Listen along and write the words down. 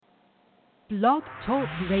Blog Talk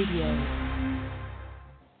Radio.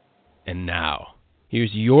 And now,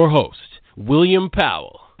 here's your host, William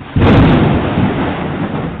Powell,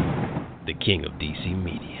 the king of DC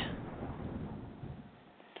Media.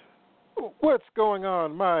 What's going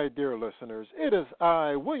on, my dear listeners? It is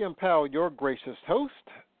I, William Powell, your gracious host.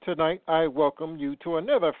 Tonight, I welcome you to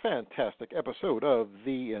another fantastic episode of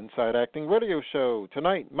the Inside Acting Radio Show.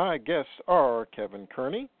 Tonight, my guests are Kevin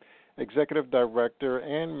Kearney, Executive Director,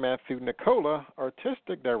 and Matthew Nicola,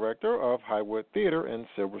 Artistic Director of Highwood Theatre in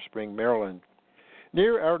Silver Spring, Maryland,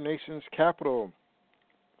 near our nation's capital.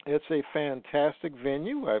 It's a fantastic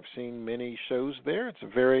venue. I've seen many shows there. It's a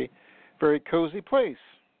very, very cozy place.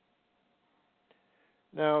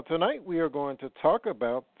 Now, tonight we are going to talk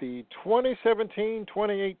about the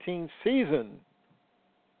 2017-2018 season.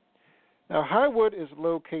 Now, Highwood is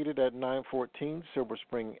located at 914 Silver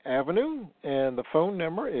Spring Avenue, and the phone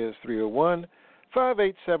number is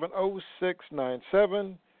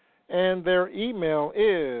 301-587-0697, and their email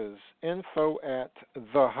is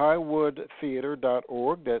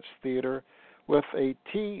info@thehighwoodtheater.org. That's theater with a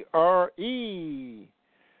T-R-E.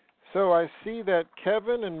 So I see that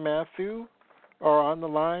Kevin and Matthew are on the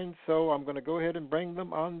line, so I'm going to go ahead and bring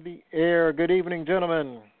them on the air. Good evening,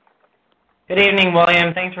 gentlemen. Good evening,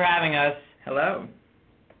 William. Thanks for having us. Hello.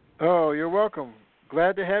 Oh, you're welcome.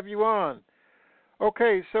 Glad to have you on.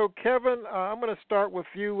 Okay, so Kevin, I'm going to start with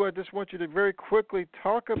you. I just want you to very quickly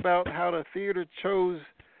talk about how the theater chose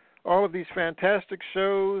all of these fantastic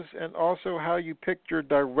shows and also how you picked your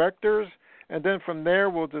directors. And then from there,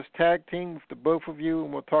 we'll just tag team with the both of you,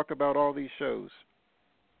 and we'll talk about all these shows.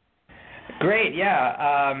 Great,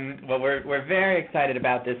 yeah. Well, we're very excited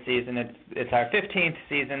about this season. It's our 15th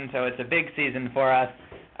season, so it's a big season for us,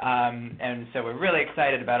 and so we're really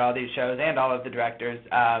excited about all these shows and all of the directors.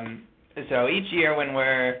 So each year when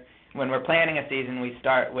we're planning a season, we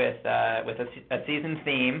start with a season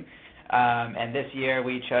theme, and this year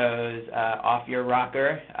we chose Off Your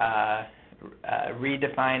Rocker,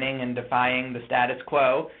 redefining and defying the status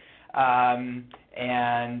quo.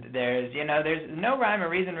 And there's no rhyme or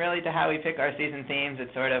reason really to how we pick our season themes.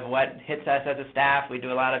 It's sort of what hits us as a staff. We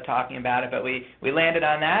do a lot of talking about it, but we landed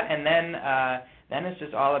on that, and then it's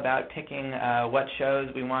just all about picking what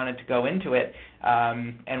shows we wanted to go into it.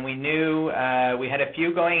 And we knew we had a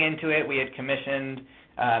few going into it. We had commissioned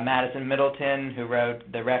Madison Middleton, who wrote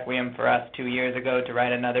the Requiem for us 2 years ago, to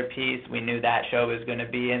write another piece. We knew that show was going to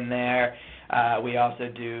be in there. We also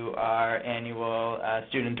do our annual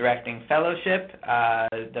Student Directing Fellowship.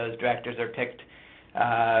 Those directors are picked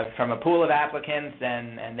from a pool of applicants,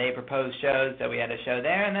 and they propose shows, so we had a show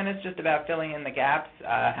there. And then it's just about filling in the gaps,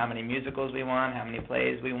 how many musicals we want, how many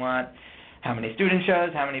plays we want, how many student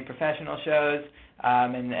shows, how many professional shows,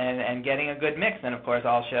 and getting a good mix, and, of course,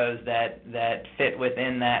 all shows that fit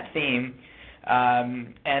within that theme.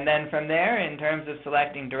 And then from there, in terms of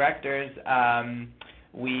selecting directors,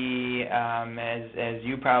 we, as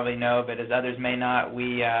you probably know, but as others may not,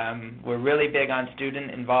 we're really big on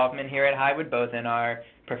student involvement here at Highwood, both in our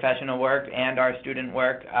professional work and our student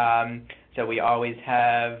work. So we always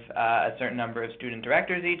have a certain number of student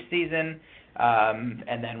directors each season,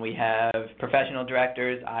 and then we have professional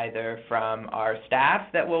directors either from our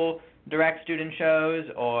staff that will direct student shows,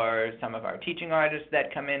 or some of our teaching artists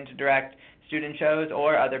that come in to direct student shows,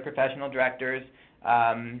 or other professional directors,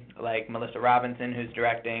 like Melissa Robinson, who's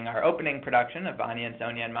directing our opening production of Vanya and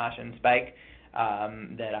Sonia and Masha and Spike,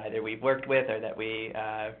 that either we've worked with or that we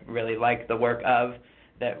really like the work of,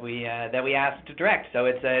 that we asked to direct. So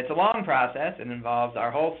it's a long process. It involves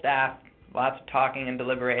our whole staff, lots of talking and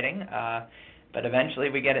deliberating, but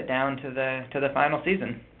eventually we get it down to the final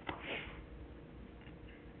season.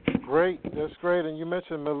 Great, that's great. And you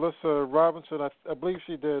mentioned Melissa Robinson. I believe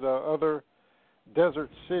she did other Desert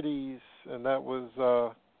Cities, and that was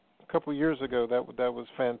a couple years ago. That was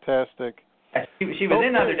fantastic. She was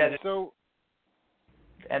in Other Desert,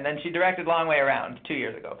 and then she directed Long Way Around 2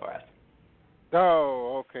 years ago for us.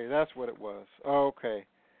 Oh, okay, that's what it was. Okay,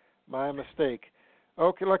 my mistake.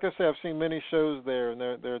 Okay, like I said, I've seen many shows there, and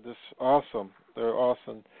they're just awesome. They're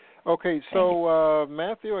awesome. Okay, so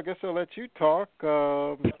Matthew, I guess I'll let you talk.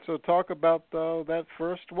 So talk about that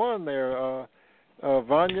first one there.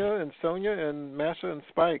 Vanya and Sonia and Masha and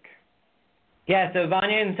Spike. Yeah, so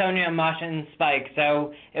Vanya and Sonia and Masha and Spike.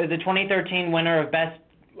 So it was the 2013 winner of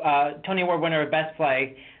Tony Award winner of Best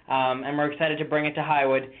Play, and we're excited to bring it to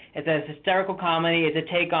Highwood. It's a hysterical comedy. It's a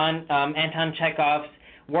take on Anton Chekhov's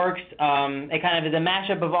works. It kind of is a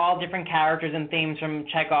mashup of all different characters and themes from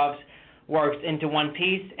Chekhov's works into one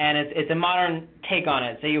piece, and it's a modern take on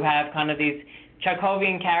it. So you have kind of these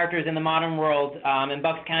Chekhovian characters in the modern world, in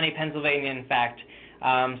Bucks County, Pennsylvania, in fact.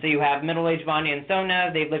 So you have middle-aged Vanya and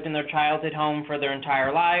Sona. They've lived in their childhood home for their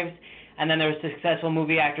entire lives. And then their successful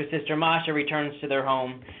movie actress sister Masha returns to their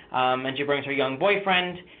home, and she brings her young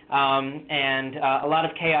boyfriend, and a lot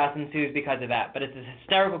of chaos ensues because of that. But it's a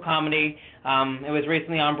hysterical comedy. It was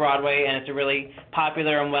recently on Broadway, and it's a really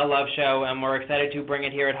popular and well-loved show, and we're excited to bring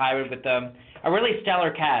it here at Highwood with a really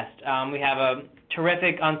stellar cast. We have a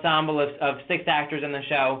terrific ensemble of 6 actors in the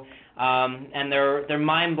show, and they're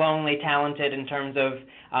mind-blowingly talented in terms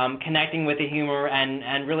of connecting with the humor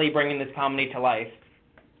and really bringing this comedy to life.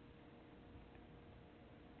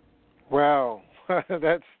 Wow,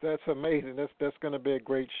 that's amazing. That's going to be a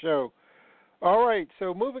great show. All right,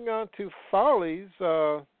 so moving on to Follies.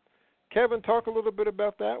 Kevin, talk a little bit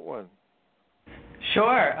about that one.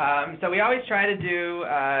 Sure. So we always try to do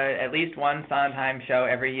at least one Sondheim show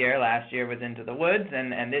every year. Last year was Into the Woods,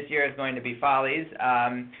 and this year is going to be Follies.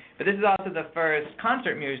 But this is also the first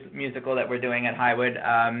concert musical that we're doing at Highwood.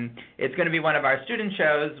 It's going to be one of our student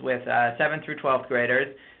shows with 7th through 12th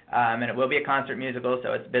graders. And it will be a concert musical,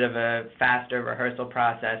 so it's a bit of a faster rehearsal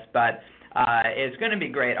process, but it's going to be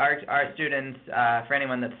great. Our students, for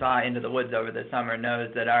anyone that saw Into the Woods over the summer, knows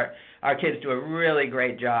that our kids do a really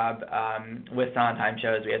great job with Sondheim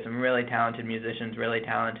shows. We have some really talented musicians, really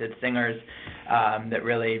talented singers that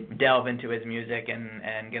really delve into his music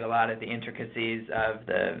and get a lot of the intricacies of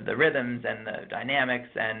the rhythms and the dynamics.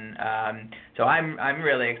 And so I'm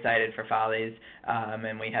really excited for Follies.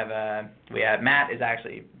 And we have Matt is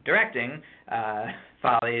actually directing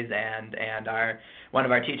Follies, and one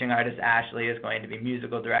of our teaching artists, Ashley, is going to be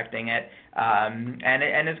musical directing it.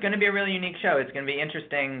 And it's going to be a really unique show. It's going to be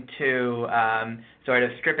interesting to sort of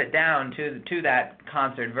strip it down to that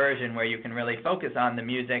concert version where you can really focus on the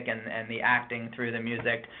music and the acting through the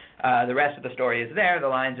music. The rest of the story is there, the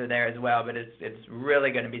lines are there as well, but it's really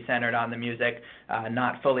going to be centered on the music,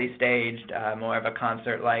 not fully staged, more of a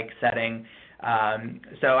concert-like setting.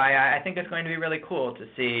 So I think it's going to be really cool to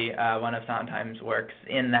see one of Sondheim's works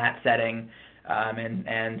in that setting,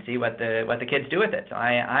 and see what the kids do with it. So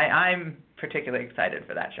I'm particularly excited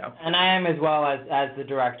for that show. And I am as well as the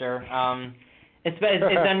director. It's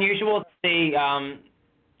unusual to see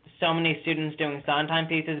so many students doing Sondheim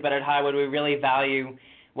pieces, but at Highwood we really value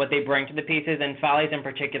what they bring to the pieces, and Follies in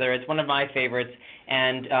particular. It's one of my favorites,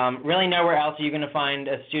 and really nowhere else are you going to find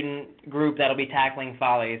a student group that'll be tackling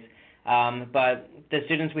Follies. But the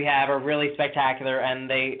students we have are really spectacular, and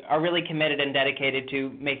they are really committed and dedicated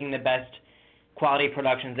to making the best quality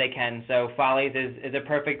productions they can. So Follies is a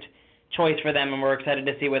perfect choice for them, and we're excited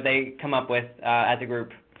to see what they come up with as a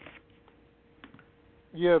group.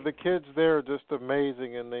 Yeah, the kids there are just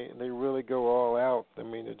amazing, and they really go all out. I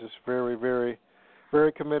mean, they're just very, very,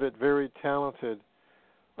 very committed, very talented.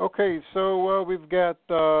 Okay, so we've got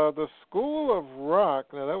the School of Rock.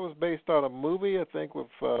 Now, that was based on a movie, I think, with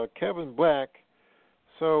Kevin Black.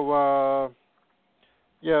 So,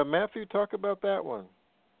 yeah, Matthew, talk about that one.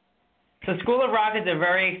 So School of Rock is a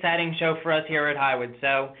very exciting show for us here at Highwood.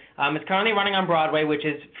 So it's currently running on Broadway, which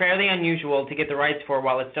is fairly unusual to get the rights for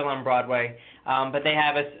while it's still on Broadway. But they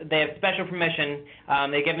have special permission.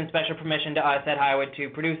 They've given special permission to us at Highwood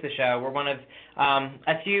to produce the show. We're one of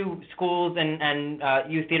a few schools and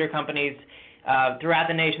youth theater companies throughout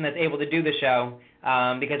the nation that's able to do the show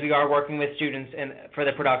because we are working with students for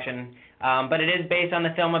the production. But it is based on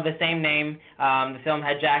the film of the same name. The film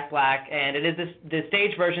had Jack Black, and it is the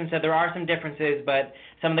stage version, so there are some differences, but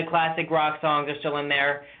some of the classic rock songs are still in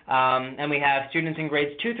there. And we have students in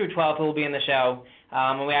grades 2 through 12 who will be in the show.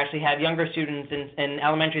 And we actually have younger students in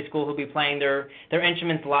elementary school who will be playing their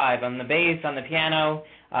instruments live on the bass, on the piano,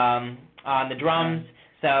 on the drums.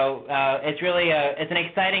 So it's really it's an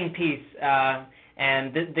exciting piece.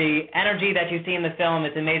 And the energy that you see in the film,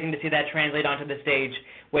 it's amazing to see that translate onto the stage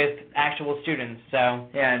with actual students. So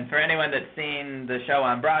yeah, and for anyone that's seen the show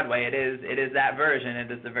on Broadway, it is that version.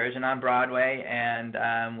 It is the version on Broadway,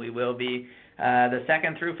 and we will be the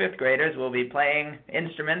 2nd through 5th graders will be playing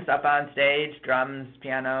instruments up on stage, drums,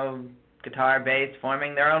 piano, guitar, bass,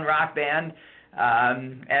 forming their own rock band.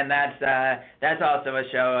 And that's also a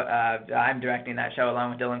show. I'm directing that show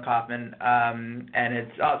along with Dylan Kaufman, and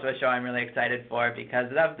it's also a show I'm really excited for because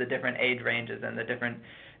of the different age ranges and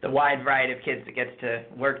the wide variety of kids that gets to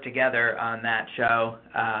work together on that show.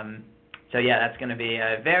 So yeah, that's going to be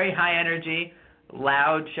a very high energy,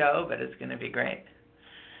 loud show, but it's going to be great.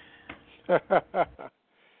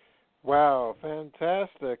 Wow,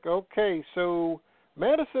 fantastic. Okay, so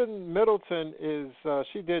Madison Middleton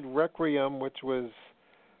she did Requiem, which was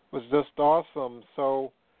just awesome.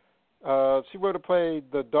 So she wrote a play,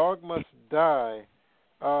 The Dog Must Die.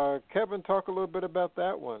 Kevin, talk a little bit about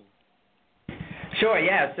that one. Sure,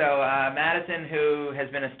 yeah. So Madison, who has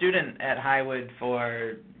been a student at Highwood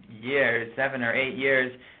for years, 7 or 8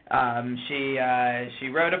 years, she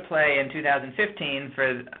wrote a play in 2015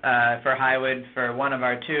 for Highwood for one of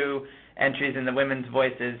our 2 entries in the Women's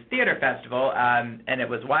Voices Theater Festival, and it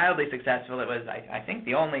was wildly successful. It was, I think,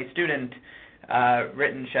 the only student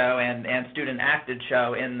written show and student acted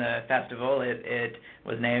show in the festival. It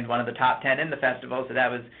was named one of the top 10 in the festival, so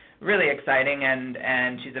that was really exciting,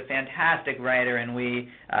 and she's a fantastic writer, and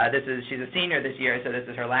she's a senior this year, so this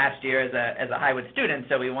is her last year as a Highwood student,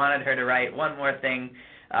 so we wanted her to write one more thing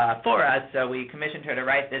for us, so we commissioned her to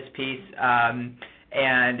write this piece,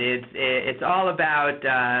 and it's all about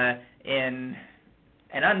in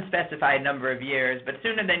an unspecified number of years, but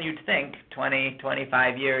sooner than you'd think, 20,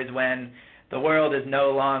 25 years, when the world is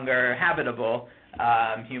no longer habitable.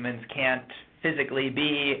 Humans can't physically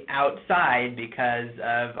be outside because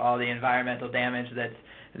of all the environmental damage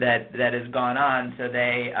that has gone on. So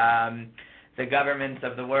the governments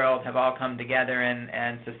of the world have all come together,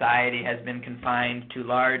 and society has been confined to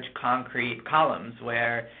large concrete columns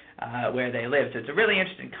where they live. So it's a really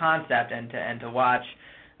interesting concept, and to watch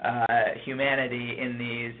humanity in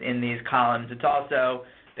these columns. It's also,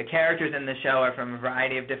 the characters in the show are from a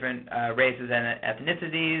variety of different races and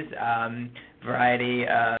ethnicities, variety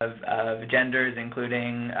of genders,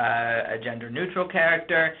 including a gender-neutral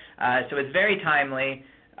character. So it's very timely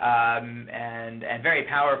and very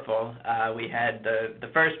powerful. We had the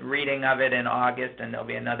first reading of it in August, and there'll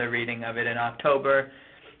be another reading of it in October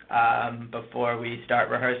before we start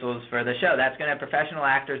rehearsals for the show. That's going to have professional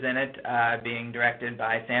actors in it, being directed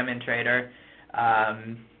by Sam Intrater.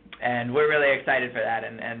 And we're really excited for that,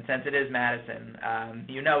 and since it is Madison,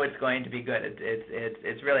 it's going to be good.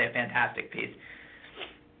 It's really a fantastic piece.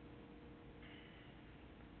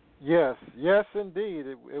 Yes, indeed,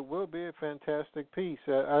 it will be a fantastic piece.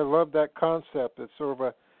 I love that concept. It's sort of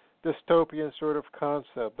a dystopian sort of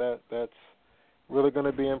concept. That's really going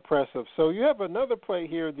to be impressive. So you have another play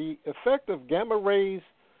here, The Effect of Gamma Rays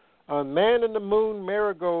on Man in the Moon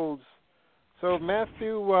Marigolds. So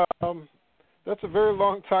Matthew, that's a very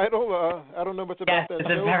long title. I don't know much about that. Yes,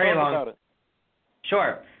 it's a very long. About it.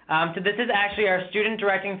 Sure. So this is actually our Student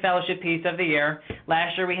Directing Fellowship piece of the year.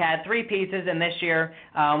 Last year we had 3 pieces, and this year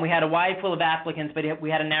we had a wide pool of applicants, but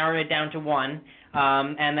we had to narrow it down to 1.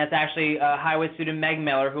 And that's actually Highwood student Meg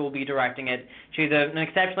Miller, who will be directing it. She's an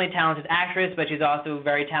exceptionally talented actress, but she's also a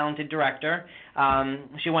very talented director.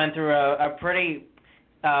 She went through a pretty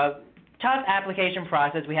tough application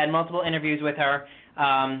process. We had multiple interviews with her,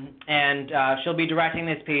 and she'll be directing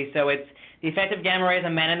this piece. So it's The Effect of Gamma Rays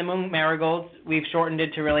on Man in the Moon Marigolds. We've shortened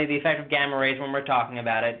it to really The Effect of Gamma Rays when we're talking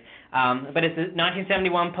about it. But it's a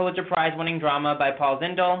 1971 Pulitzer Prize-winning drama by Paul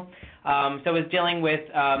Zindel. So it's dealing with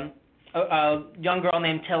a young girl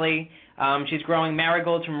named Tilly. She's growing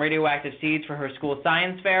marigolds from radioactive seeds for her school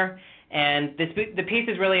science fair. And the piece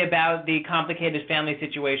is really about the complicated family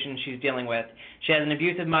situation she's dealing with. She has an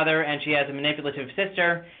abusive mother, and she has a manipulative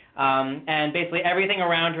sister. And basically everything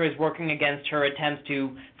around her is working against her attempts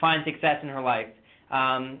to find success in her life.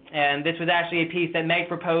 And this was actually a piece that Meg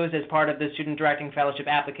proposed as part of the Student Directing Fellowship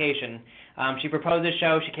application. She proposed this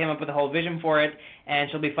show, she came up with a whole vision for it,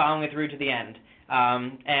 and she'll be following it through to the end.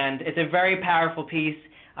 And it's a very powerful piece.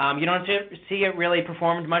 You don't see it really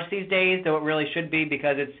performed much these days, though it really should be,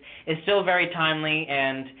 because it's still very timely,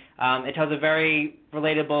 and it tells a very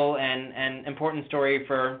relatable and important story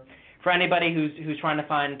for anybody who's trying to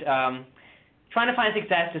find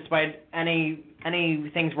success despite any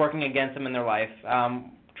things working against them in their life,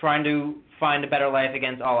 trying to find a better life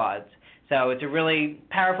against all odds. So it's a really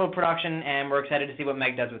powerful production, and we're excited to see what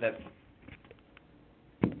Meg does with it.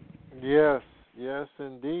 Yes,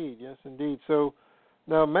 indeed. So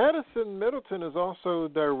now Madison Middleton is also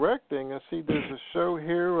directing. I see there's a show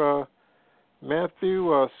here,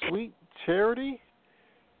 Matthew, Sweet Charity.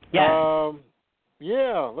 Yes.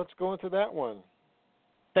 Yeah, let's go into that one.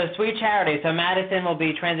 So Sweet Charity. So Madison will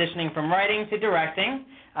be transitioning from writing to directing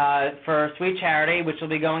for Sweet Charity, which will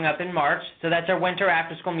be going up in March. So that's our winter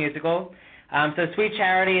after-school musical. So Sweet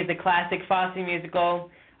Charity is a classic Fosse musical.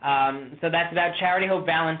 So that's about Charity Hope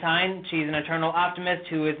Valentine. She's an eternal optimist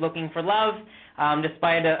who is looking for love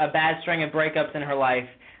despite a bad string of breakups in her life.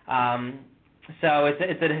 So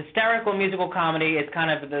it's a hysterical musical comedy. It's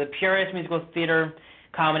kind of the purest musical theater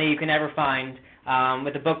comedy you can ever find,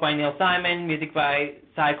 with a book by Neil Simon, music by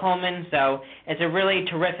Cy Coleman. So it's a really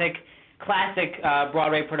terrific, classic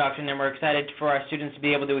Broadway production, and we're excited for our students to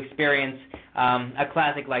be able to experience a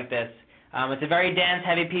classic like this. It's a very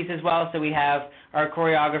dance-heavy piece as well, so we have our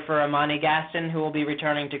choreographer, Amani Gaston, who will be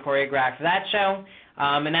returning to choreograph for that show,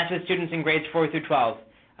 and that's with students in grades 4 through 12.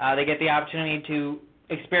 They get the opportunity to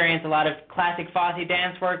experience a lot of classic Fosse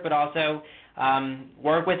dance work, but also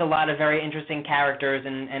work with a lot of very interesting characters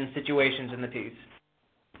and situations in the piece.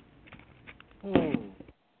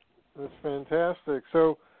 That's fantastic.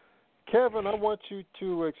 So, Kevin, I want you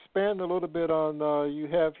to expand a little bit on, you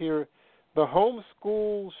have here the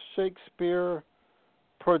homeschool Shakespeare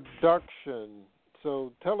production.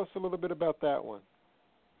 So tell us a little bit about that one.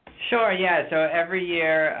 Sure, yeah. So every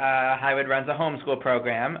year, Highwood runs a homeschool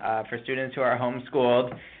program for students who are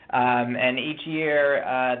homeschooled. And each year,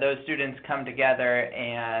 those students come together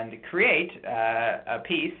and create a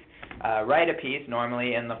piece, write a piece,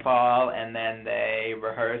 normally in the fall, and then they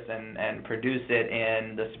rehearse and produce it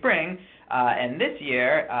in the spring. And this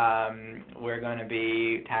year, we're going to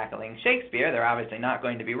be tackling Shakespeare. They're obviously not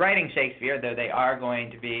going to be writing Shakespeare, though they are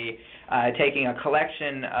going to be taking a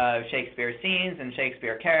collection of Shakespeare scenes and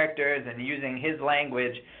Shakespeare characters and using his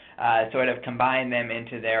language, sort of combine them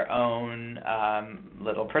into their own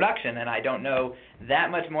little production. And I don't know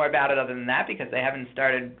that much more about it other than that because they haven't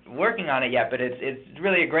started working on it yet, but it's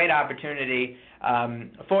really a great opportunity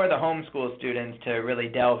for the homeschool students to really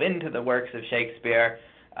delve into the works of Shakespeare,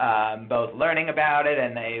 both learning about it,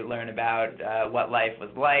 and they learn about what life was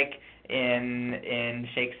like in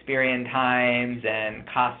Shakespearean times and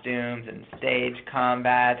costumes and stage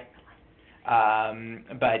combat.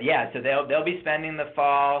 But yeah, so they'll be spending the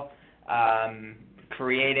fall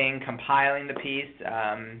compiling the piece,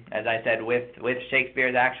 as I said, with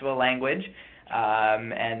Shakespeare's actual language,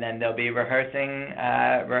 and then they'll be rehearsing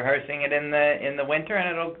it in the winter, and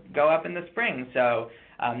it'll go up in the spring. So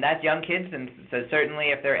that's young kids, and so certainly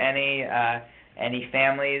if there are any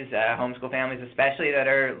families, homeschool families especially, that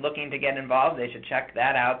are looking to get involved, they should check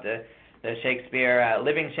that out. The Shakespeare,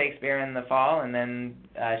 Living Shakespeare in the fall, and then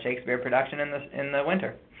Shakespeare production in the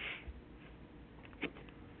winter.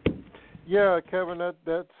 Yeah, Kevin,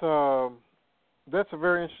 that's a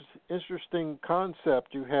very interesting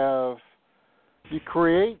concept. You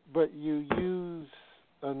create, but you use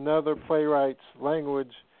another playwright's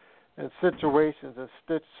language and situations and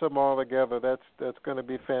stitch them all together. That's going to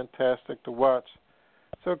be fantastic to watch.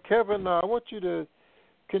 So, Kevin, I want you to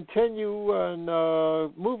continue and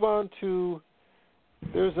move on to,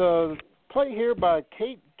 there's a play here by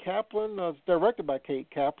Kate Kaplan. It's directed by Kate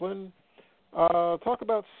Kaplan. Talk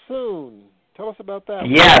about Soon. Tell us about that.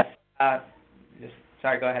 Yes.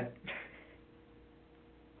 Sorry, go ahead.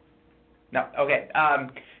 No, okay.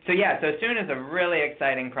 So Soon is a really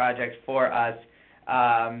exciting project for us.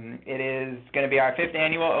 It is going to be our 5th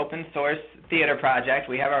annual open source theater project.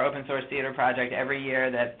 We have our open source theater project every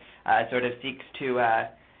year that sort of seeks to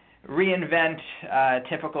reinvent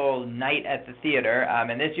typical night at the theater.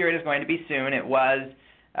 And this year it is going to be Soon.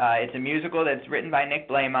 It's a musical that's written by Nick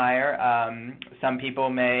Blaemeyer. Some people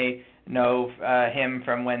may know him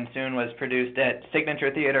from when Soon was produced at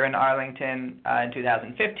Signature Theater in Arlington in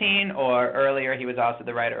 2015, or earlier he was also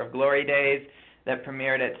the writer of Glory Days that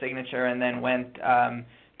premiered at Signature and then went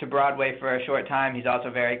to Broadway for a short time. He's also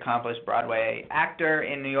a very accomplished Broadway actor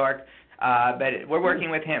in New York, but we're working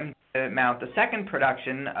with him to mount the second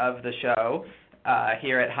production of the show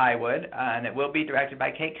here at Highwood, and it will be directed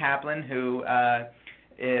by Kate Kaplan, who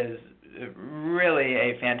is really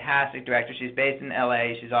a fantastic director. She's based in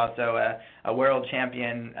L.A. She's also a world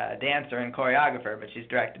champion dancer and choreographer, but she's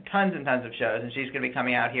directed tons and tons of shows, and she's going to be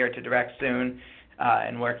coming out here to direct Soon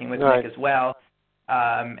and working with Nick as well.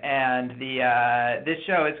 And this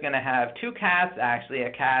show is going to have 2 casts, actually,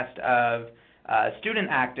 a cast of student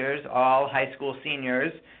actors, all high school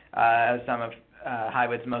seniors, some of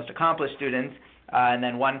Highwood's most accomplished students, and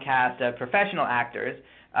then 1 cast of professional actors.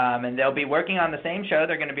 And they'll be working on the same show.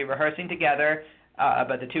 They're going to be rehearsing together,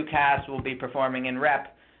 but the 2 casts will be performing in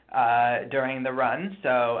rep during the run,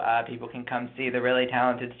 so people can come see the really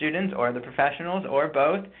talented students or the professionals or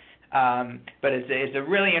both. But it's a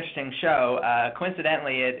really interesting show.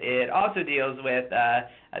 Coincidentally, it also deals with a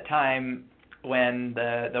time when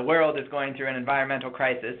the world is going through an environmental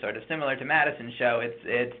crisis, sort of similar to Madison's show.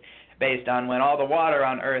 It's based on when all the water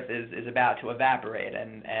on Earth is about to evaporate,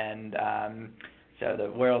 and so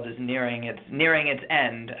the world is nearing its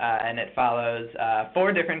end, and it follows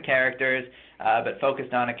 4 different characters, but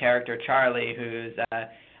focused on a character, Charlie, who's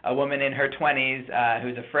a woman in her 20s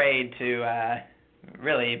who's afraid to,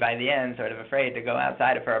 really by the end, sort of afraid to go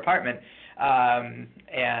outside of her apartment, and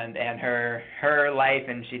her life,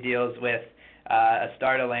 and she deals with a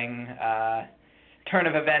startling turn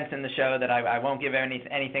of events in the show that I won't give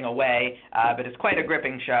anything away, but it's quite a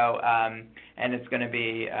gripping show, and it's going to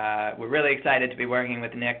be, we're really excited to be working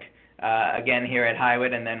with Nick again here at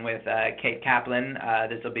Highwood, and then with Kate Kaplan.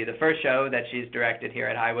 This will be the first show that she's directed here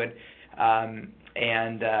at Highwood,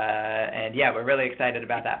 yeah, we're really excited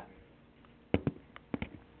about that.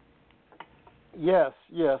 Yes.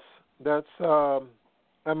 That's.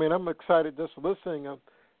 I'm excited just listening.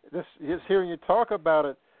 Just hearing you talk about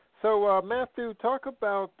it. So, Matthew, talk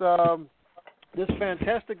about this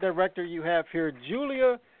fantastic director you have here,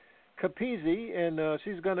 Julia Capizzi, and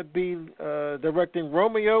she's going to be directing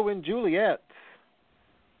Romeo and Juliet.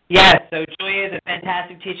 Yes, so Julia is a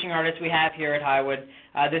fantastic teaching artist we have here at Highwood.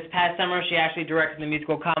 This past summer, she actually directed the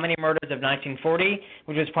musical Comedy Murders of 1940,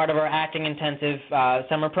 which was part of our acting intensive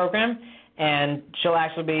summer program. And she'll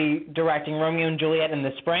actually be directing Romeo and Juliet in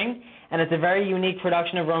the spring. And it's a very unique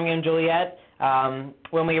production of Romeo and Juliet.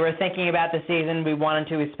 When we were thinking about the season, we wanted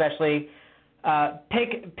to especially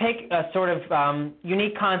pick a sort of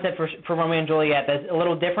unique concept for Romeo and Juliet that's a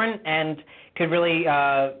little different and could really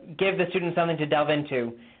give the students something to delve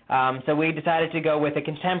into. So we decided to go with a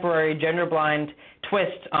contemporary gender-blind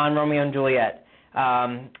twist on Romeo and Juliet.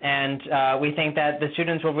 And we think that the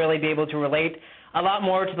students will really be able to relate a lot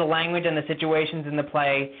more to the language and the situations in the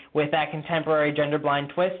play with that contemporary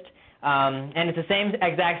gender-blind twist. And it's the same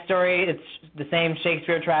exact story. It's the same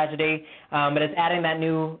Shakespeare tragedy, but it's adding that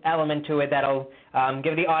new element to it that'll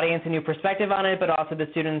give the audience a new perspective on it, but also the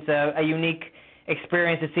students a unique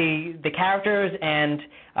experience to see the characters and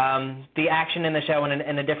the action in the show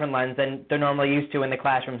in a different lens than they're normally used to in the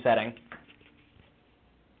classroom setting.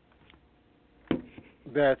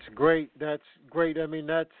 That's great.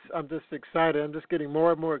 I'm just excited. I'm just getting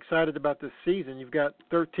more and more excited about this season. You've got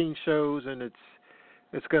 13 shows, and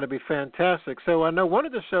it's going to be fantastic. So I know one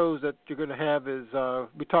of the shows that you're going to have is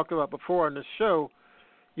we talked about before on this show.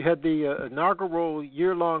 You had the inaugural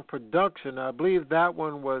year-long production. I believe that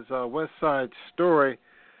one was West Side Story.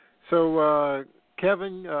 So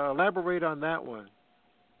Kevin, elaborate on that one.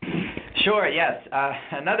 Sure, yes.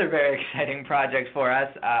 Another very exciting project for us.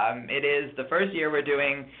 It is the first year we're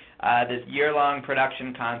doing this year-long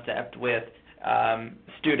production concept with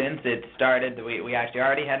students. It started, we actually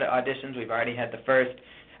already had auditions. We've already had the first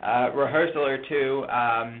rehearsal or two.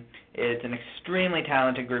 It's an extremely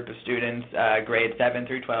talented group of students, grades 7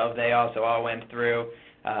 through 12. They also all went through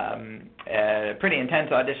a pretty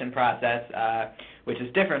intense audition process, which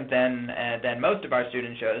is different than most of our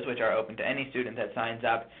student shows, which are open to any student that signs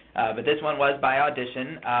up. But this one was by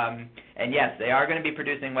audition. And yes, they are going to be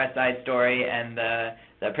producing West Side Story, and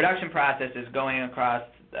the production process is going across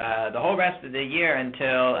the whole rest of the year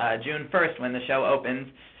until June 1st when the show opens.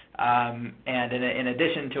 And in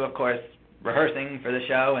addition to, of course, rehearsing for the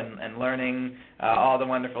show and learning all the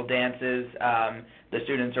wonderful dances, the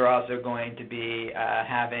students are also going to be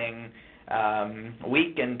having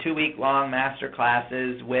week and 2 week long master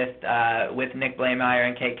classes with Nick Blameyer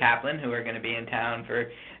and Kate Kaplan, who are going to be in town for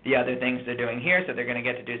the other things they're doing here. So they're going to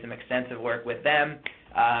get to do some extensive work with them,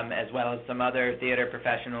 as well as some other theater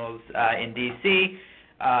professionals in D.C.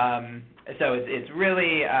 So it's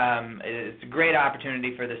really it's a great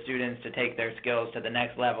opportunity for the students to take their skills to the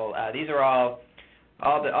next level. These are all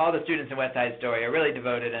the students in West Side Story are really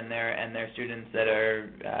devoted, and they're students that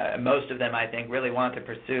are most of them, I think, really want to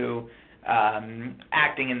pursue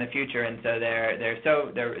acting in the future, and so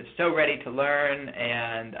they're so ready to learn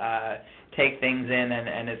and take things in,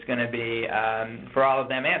 and it's going to be for all of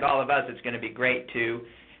them and all of us. It's going to be great to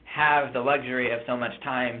have the luxury of so much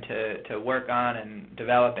time to work on and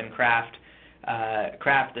develop and craft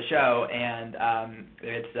the show, and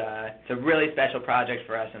it's a really special project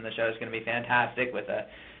for us, and the show is going to be fantastic with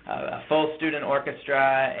a full student orchestra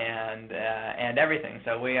and everything.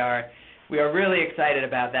 So we are really excited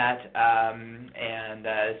about that, and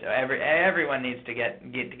so everyone needs to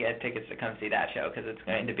get tickets to come see that show because it's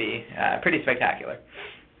going to be pretty spectacular.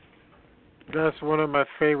 That's one of my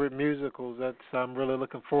favorite musicals. I'm really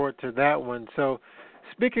looking forward to that one. So,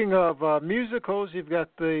 speaking of musicals, you've got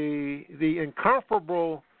the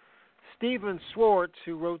incomparable Stephen Schwartz,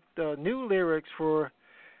 who wrote new lyrics for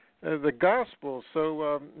the gospel.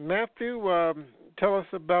 So, Matthew, tell us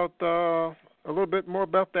about a little bit more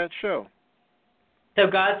about that show. So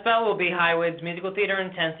Godspell will be Highwood's musical theater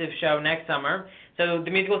intensive show next summer. So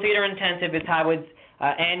the musical theater intensive is Highwood's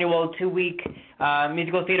annual 2-week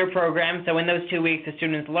musical theater program. So in those 2 weeks, the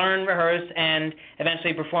students learn, rehearse, and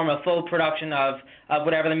eventually perform a full production of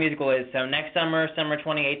whatever the musical is. So next summer, summer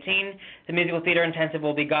 2018, the musical theater intensive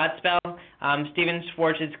will be Godspell, Stephen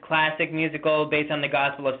Schwartz's classic musical based on the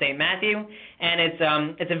Gospel of St. Matthew. And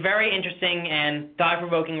it's a very interesting and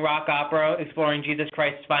thought-provoking rock opera exploring Jesus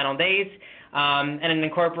Christ's final days. And it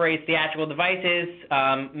incorporates theatrical devices,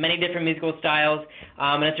 many different musical styles,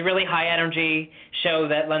 and it's a really high-energy show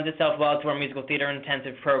that lends itself well to our musical theater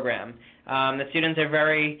intensive program. The students are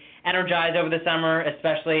very energized over the summer,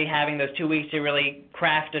 especially having those 2 weeks to really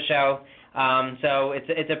craft a show. So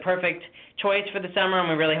it's a perfect choice for the summer, and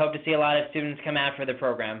we really hope to see a lot of students come out for the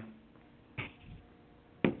program.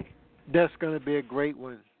 That's going to be a great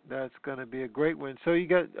one. So you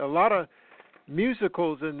got a lot of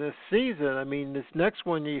musicals in this season. I mean, this next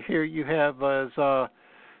one you have is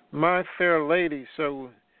My Fair Lady. So,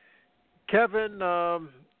 Kevin,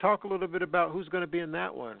 talk a little bit about who's going to be in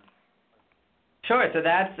that one. Sure. So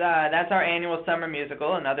that's our annual summer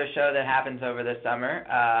musical, another show that happens over the summer.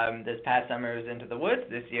 This past summer was Into the Woods.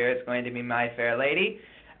 This year it's going to be My Fair Lady.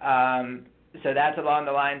 So that's along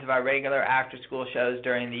the lines of our regular after-school shows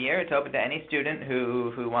during the year. It's open to any student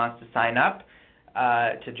who wants to sign up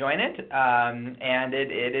to join it. And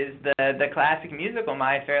it is the classic musical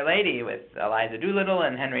My Fair Lady with Eliza Doolittle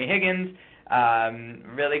and Henry Higgins.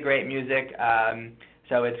 Really great music.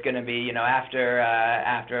 So it's going to be, after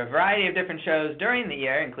a variety of different shows during the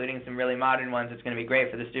year, including some really modern ones, it's going to be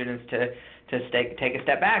great for the students to take a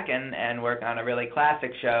step back and work on a really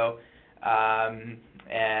classic show.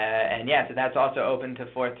 So that's also open to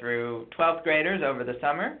 4th through 12th graders over the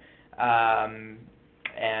summer,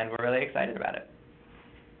 and we're really excited about it.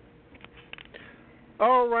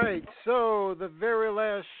 All right, so the very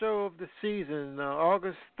last show of the season,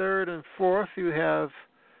 August 3rd and 4th, you have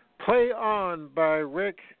Play On by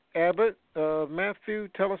Rick Abbott. Matthew,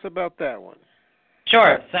 tell us about that one.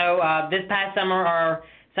 Sure. So this past summer, our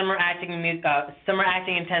summer acting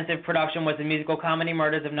intensive production was the musical comedy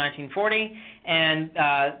Murders of 1940, and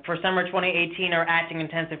for summer 2018, our acting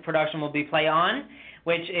intensive production will be Play On,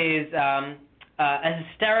 which is a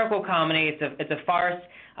hysterical comedy. It's a farce,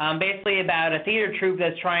 basically about a theater troupe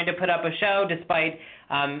that's trying to put up a show despite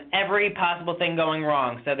every possible thing going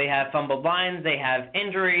wrong. So they have fumbled lines, they have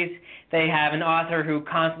injuries, they have an author who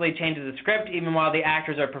constantly changes the script even while the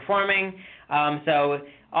actors are performing. So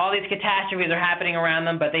all these catastrophes are happening around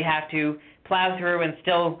them, but they have to plow through and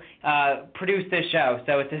still produce this show.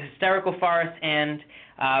 So it's a hysterical farce, and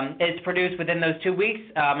it's produced within those 2 weeks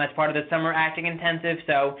as part of the summer acting intensive.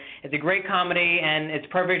 So it's a great comedy, and it's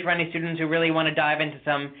perfect for any students who really want to dive into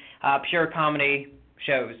some pure comedy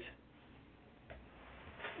shows.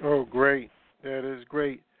 Oh, great. That is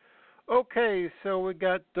great. Okay, so we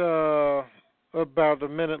got about a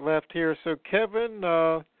minute left here. So, Kevin,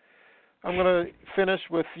 I'm going to finish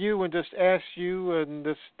with you and just ask you, and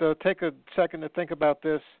just take a second to think about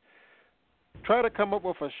this. Try to come up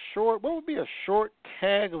with what would be a short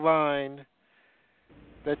tagline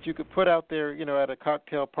that you could put out there, at a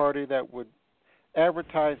cocktail party that would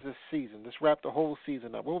advertise this season, just wrap the whole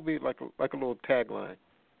season up? What would be like a little tagline?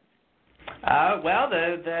 Well,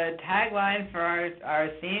 the tagline for our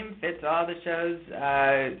theme fits all the shows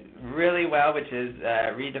really well, which is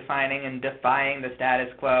redefining and defying the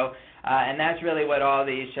status quo. And that's really what all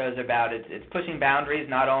these shows are about. It's pushing boundaries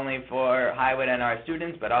not only for Highwood and our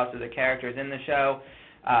students, but also the characters in the show.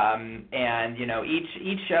 And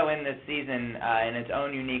each show in this season, in its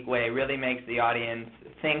own unique way, really makes the audience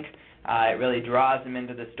think. It really draws them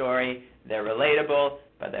into the story. They're relatable,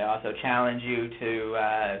 but they also challenge you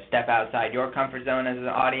to step outside your comfort zone as an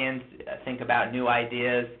audience, think about new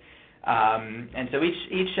ideas. And so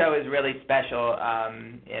each show is really special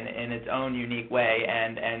in its own unique way,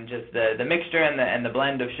 and just the mixture and the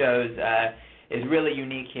blend of shows is really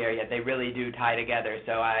unique here, yet they really do tie together.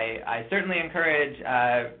 So I certainly encourage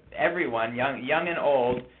everyone, young and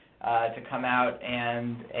old, to come out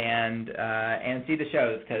and see the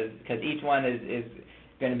shows, because each one is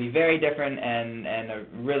going to be very different and a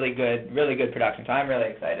really good production. So I'm really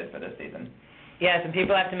excited for this season. Yes, and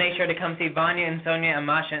people have to make sure to come see Vanya and Sonia and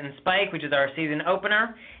Masha and Spike, which is our season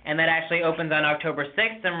opener, and that actually opens on October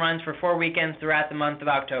 6th and runs for 4 weekends throughout the month of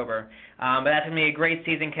October. But that's going to be a great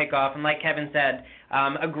season kickoff, and like Kevin said,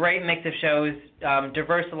 a great mix of shows,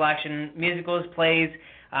 diverse selection, musicals, plays,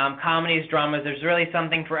 comedies, dramas. There's really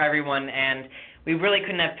something for everyone, and we really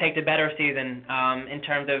couldn't have picked a better season in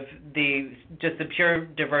terms of the pure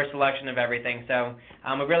diverse selection of everything. So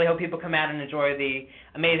we really hope people come out and enjoy the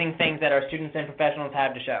amazing things that our students and professionals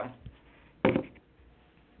have to show.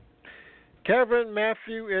 Kevin,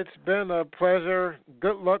 Matthew, it's been a pleasure.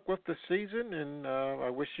 Good luck with the season, and I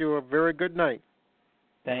wish you a very good night.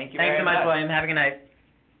 Thank you. Thanks so much, much, William. Have a good night.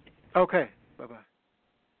 Okay. Bye-bye.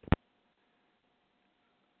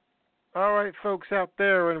 All right, folks out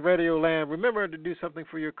there in Radio Land, remember to do something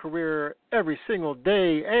for your career every single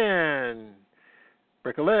day and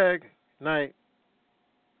break a leg. Night.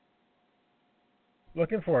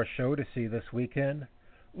 Looking for a show to see this weekend?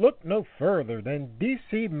 Look no further than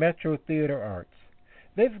DC Metro Theater Arts.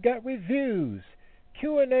 They've got reviews,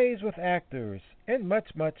 Q&As with actors, and much,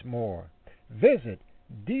 much more. Visit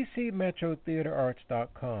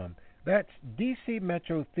DCMetroTheaterArts.com. That's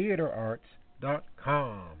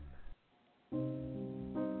DCMetroTheaterArts.com.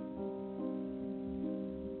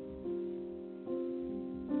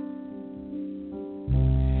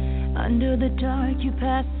 Under the dark you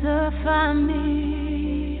pacify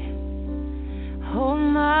me. Hold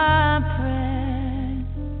my breath.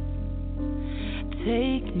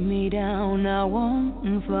 Take me down, I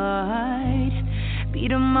won't fight.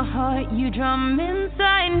 Beat of my heart, you drum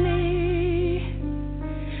inside me.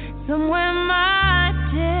 Somewhere my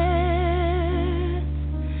death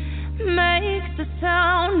makes a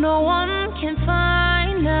sound no one can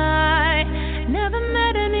find.